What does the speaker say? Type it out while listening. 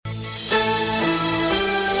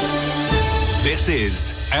This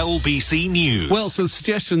is LBC News. Well, some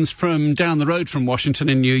suggestions from down the road from Washington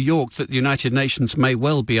in New York that the United Nations may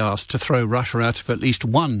well be asked to throw Russia out of at least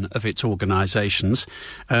one of its organisations.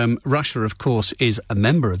 Russia, of course, is a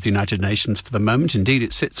member of the United Nations for the moment. Indeed,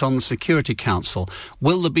 it sits on the Security Council.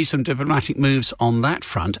 Will there be some diplomatic moves on that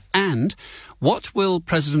front? And what will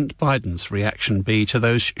President Biden's reaction be to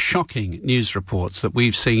those shocking news reports that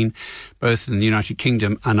we've seen both in the United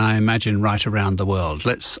Kingdom and I imagine right around the world?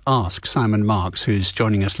 Let's ask Simon Marks, who's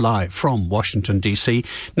joining us live from Washington, D.C.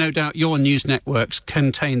 No doubt your news networks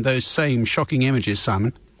contain those same shocking images,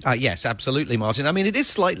 Simon. Yes, absolutely, Martin. I mean, it is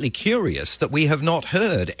slightly curious that we have not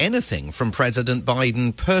heard anything from President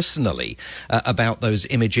Biden personally about those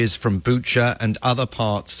images from Bucha and other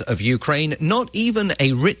parts of Ukraine. Not even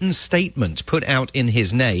a written statement put out in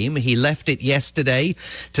his name. He left it yesterday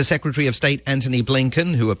to Secretary of State Antony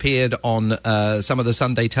Blinken, who appeared on some of the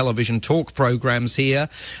Sunday television talk programs here,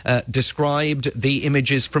 described the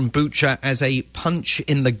images from Bucha as a punch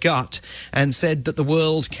in the gut and said that the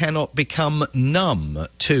world cannot become numb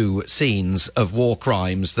to scenes of war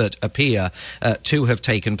crimes that appear to have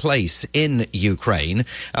taken place in Ukraine.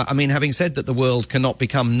 I mean, having said that the world cannot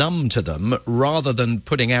become numb to them, rather than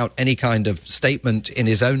putting out any kind of statement in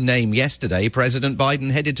his own name yesterday, President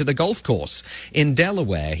Biden headed to the golf course in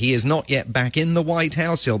Delaware. He is not yet back in the White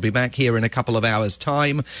House. He'll be back here in a couple of hours'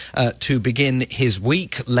 time to begin his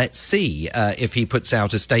week. Let's see if he puts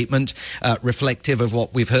out a statement reflective of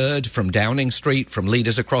what we've heard from Downing Street, from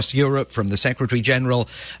leaders across Europe, from the Secretary General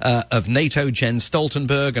of NATO, Jens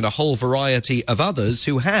Stoltenberg, and a whole variety of others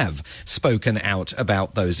who have spoken out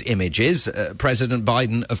about those images. President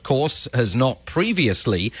Biden, of course, has not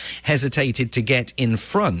previously hesitated to get in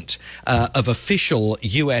front of official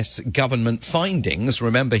U.S. government findings.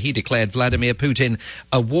 Remember, he declared Vladimir Putin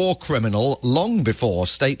a war criminal long before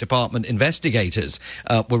State Department investigators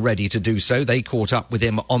were ready to do so. They caught up with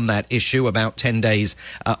him on that issue about 10 days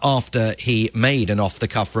after he made an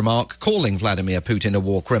off-the-cuff remark calling Vladimir Putin a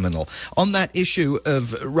war criminal. On that issue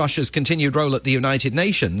of Russia's continued role at the United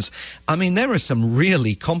Nations, I mean, there are some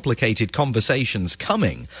really complicated conversations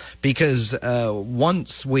coming, because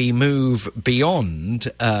once we move beyond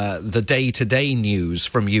the day-to-day news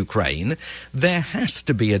from Ukraine, there has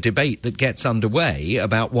to be a debate that gets underway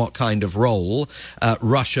about what kind of role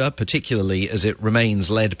Russia, particularly as it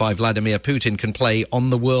remains led by Vladimir Putin, can play on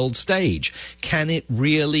the world stage. Can it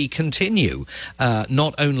really continue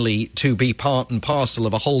not only to be part and parcel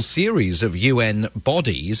of a whole series of UN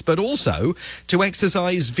bodies, but also to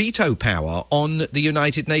exercise veto power on the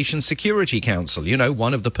United Nations Security Council? You know,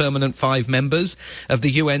 one of the permanent 5 members of the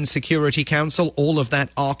UN Security Council. All of that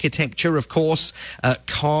architecture, of course,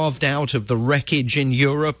 carved out of the wreckage in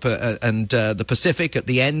Europe and the Pacific at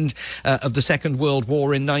the end of the Second World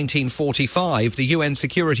War in 1945. The UN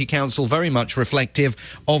Security Council very much reflective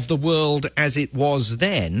of the world as it was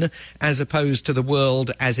then, as opposed to the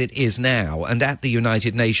world as it is now. And at the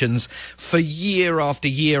United Nations, for year after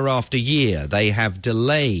year after year, they have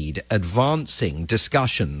delayed advancing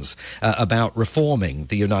discussions about reforming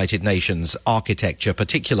the United Nations architecture,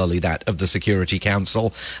 particularly that of the Security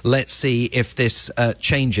Council. Let's see if this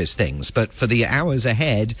changes things. But for the hours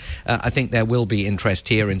ahead, I think there will be interest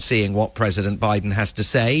here in seeing what President Biden has to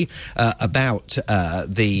say about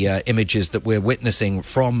the images that we're witnessing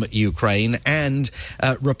from Ukraine, and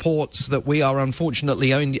reports that we are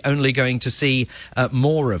unfortunately only going to see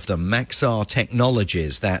more of them. Maxar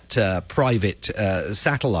Technologies, that private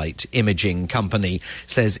satellite imaging company,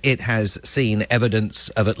 says it has seen evidence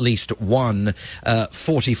of at least one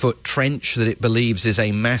 40-foot trench that it believes is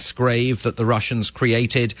a mass grave that the Russians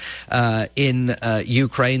created in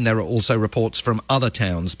Ukraine. There are also reports from other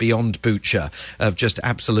towns beyond Bucha of just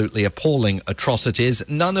absolutely appalling atrocities.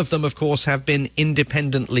 None of them, of course, have been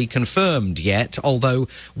independently confirmed yet, although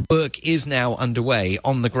work is now underway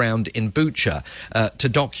on the ground in Bucha to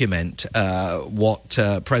document what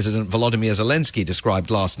President Volodymyr Zelensky described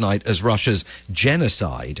last night as Russia's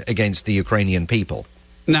genocide against the Ukrainian people.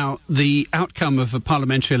 Now, the outcome of a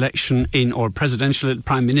parliamentary election or a presidential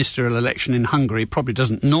prime ministerial election in Hungary probably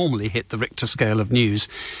doesn't normally hit the Richter scale of news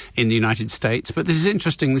in the United States, but this is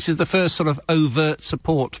interesting. This is the first sort of overt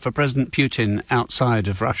support for President Putin outside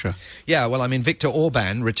of Russia. Yeah, well, I mean, Viktor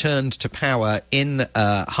Orban returned to power in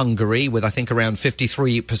Hungary with, I think, around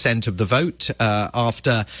 53% of the vote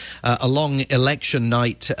after a long election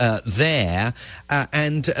night there.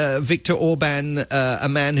 And Viktor Orban, a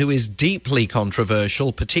man who is deeply controversial,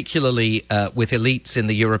 deal, particularly with elites in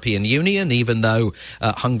the European Union. Even though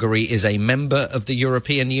Hungary is a member of the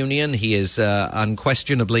European Union, he is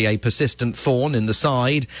unquestionably a persistent thorn in the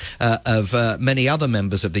side of many other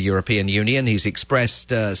members of the European Union. He's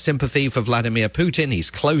expressed sympathy for Vladimir Putin.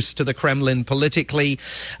 He's close to the Kremlin politically.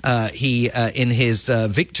 He, in his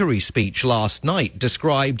victory speech last night,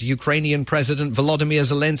 described Ukrainian President Volodymyr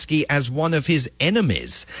Zelensky as one of his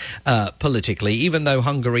enemies politically, even though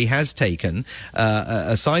Hungary has taken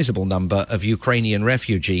a sizable number of Ukrainian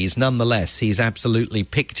refugees. Nonetheless, he's absolutely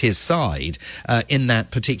picked his side in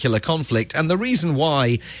that particular conflict. And the reason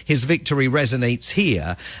why his victory resonates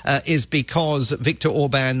here is because Viktor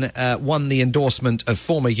Orban won the endorsement of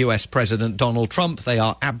former US President Donald Trump. They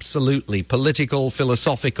are absolutely political,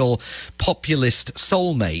 philosophical, populist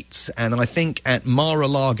soulmates. And I think at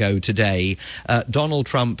Mar-a-Lago today, Donald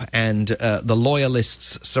Trump and the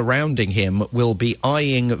loyalists surrounding him will be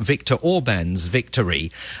eyeing Viktor Orban's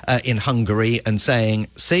victory in Hungary and saying,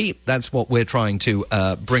 see, that's what we're trying to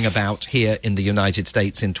bring about here in the United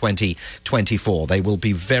States in 2024. They will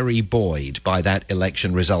be very buoyed by that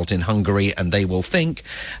election result in Hungary, and they will think,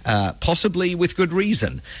 possibly with good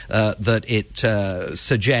reason, that it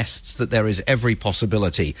suggests that there is every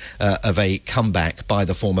possibility of a comeback by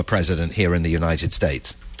the former president here in the United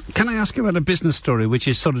States. Can I ask you about a business story which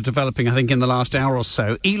is sort of developing, I think, in the last hour or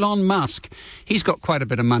so? Elon Musk, he's got quite a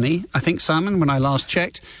bit of money, I think, Simon, when I last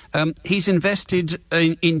checked. He's invested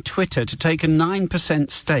in Twitter to take a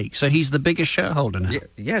 9% stake, so he's the biggest shareholder now.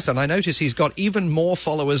 Yes, and I notice he's got even more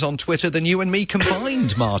followers on Twitter than you and me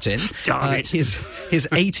combined, Martin. Darn it. His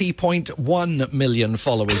 80.1 million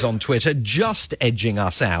followers on Twitter, just edging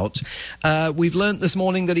us out. We've learnt this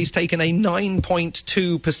morning that he's taken a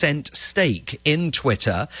 9.2% stake in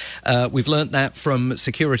Twitter. We've learnt that from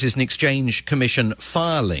Securities and Exchange Commission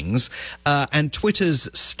filings, and Twitter's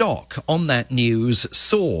stock on that news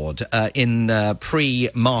soared in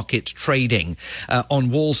pre-market trading on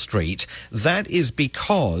Wall Street. That is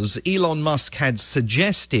because Elon Musk had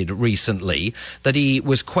suggested recently that he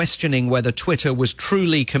was questioning whether Twitter was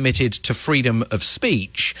truly committed to freedom of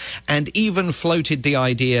speech, and even floated the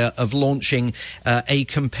idea of launching a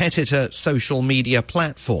competitor social media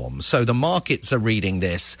platform. So the markets are reading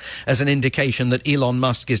this as an indication that Elon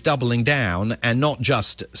Musk is doubling down and not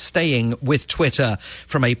just staying with Twitter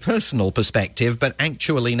from a personal perspective, but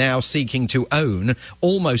actually now seeking to own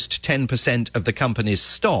almost 10% of the company's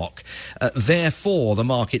stock. Therefore, the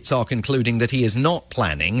markets are concluding that he is not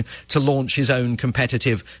planning to launch his own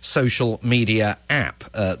competitive social media app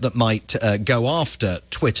that might go after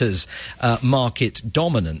Twitter's market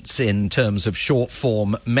dominance in terms of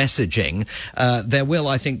short-form messaging. There will,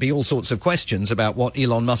 I think, be all sorts of questions about what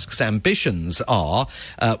Elon Musk's ambitions are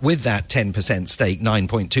with that 10% stake,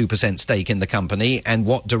 9.2% stake in the company, and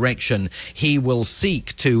what direction he will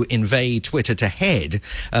seek to invade Twitter to head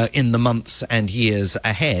in the months and years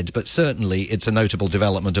ahead. But certainly it's a notable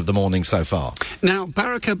development of the morning so far. Now,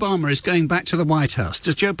 Barack Obama is going back to the White House.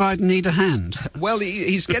 Does Joe Biden need a hand? Well,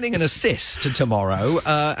 he's getting an assist tomorrow.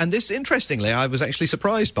 And this, interestingly, I was actually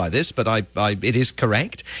surprised by this, but it is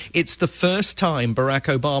correct. It's the first time Barack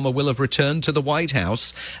Obama will have returned to the White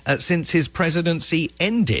House since his presidency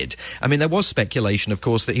ended. I mean, there was speculation, of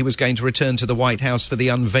course, that he was going to return to the White House for the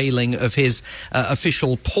unveiling of his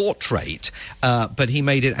official portrait, but he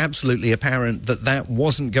made it absolutely apparent that that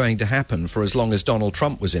wasn't going to happen for as long as Donald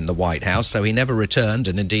Trump was in the White House, so he never returned,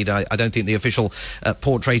 and indeed I don't think the official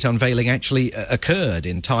portrait unveiling actually occurred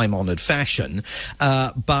in time-honoured fashion,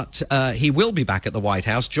 but he will be back at the White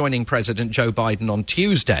House, joining President Joe Biden on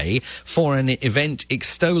Tuesday for an event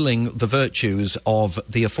extolling the virtues of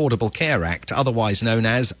the Affordable Care Act, otherwise known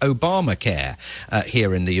as Obamacare,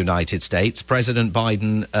 here in the United States. President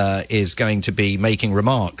Biden is going to be making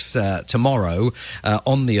remarks tomorrow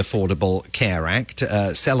on the Affordable Care Act,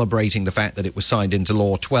 celebrating the fact that it was signed into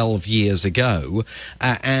law 12 years ago.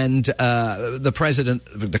 And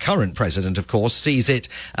the current president, of course, sees it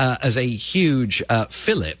as a huge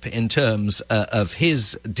fillip in terms of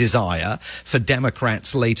his desire for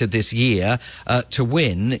Democrats later this year to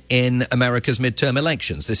win in America's midterm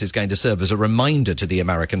elections. This is going to serve as a reminder to the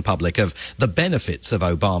American public of the benefits of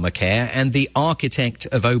Obamacare, and the architect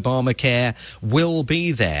of Obamacare will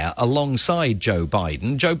be there alongside Joe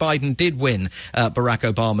Biden. Joe Biden did win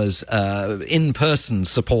Barack Obama's in-person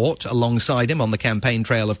support alongside him on the campaign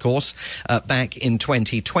trail, of course, back in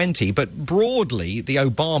 2020. But broadly, the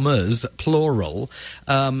Obamas, plural,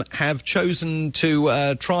 have chosen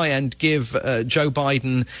to try and give Joe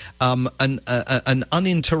Biden an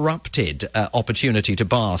uninterrupted opportunity to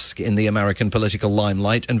bask in the American political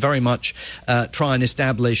limelight and very much try and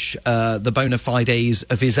establish the bona fides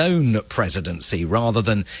of his own presidency rather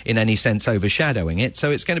than in any sense overshadowing it.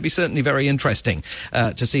 So it's going to be certainly very interesting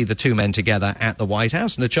to see the two men together at the White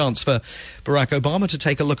House, and a chance for Barack Obama to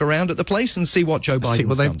take a look around at the place and see what Joe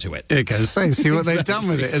Biden's done to it. See what they've done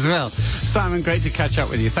with it as well. Simon, great to catch up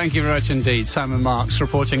with you. Thank you very much indeed. Simon Marks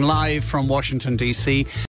reporting live from Washington, D.C.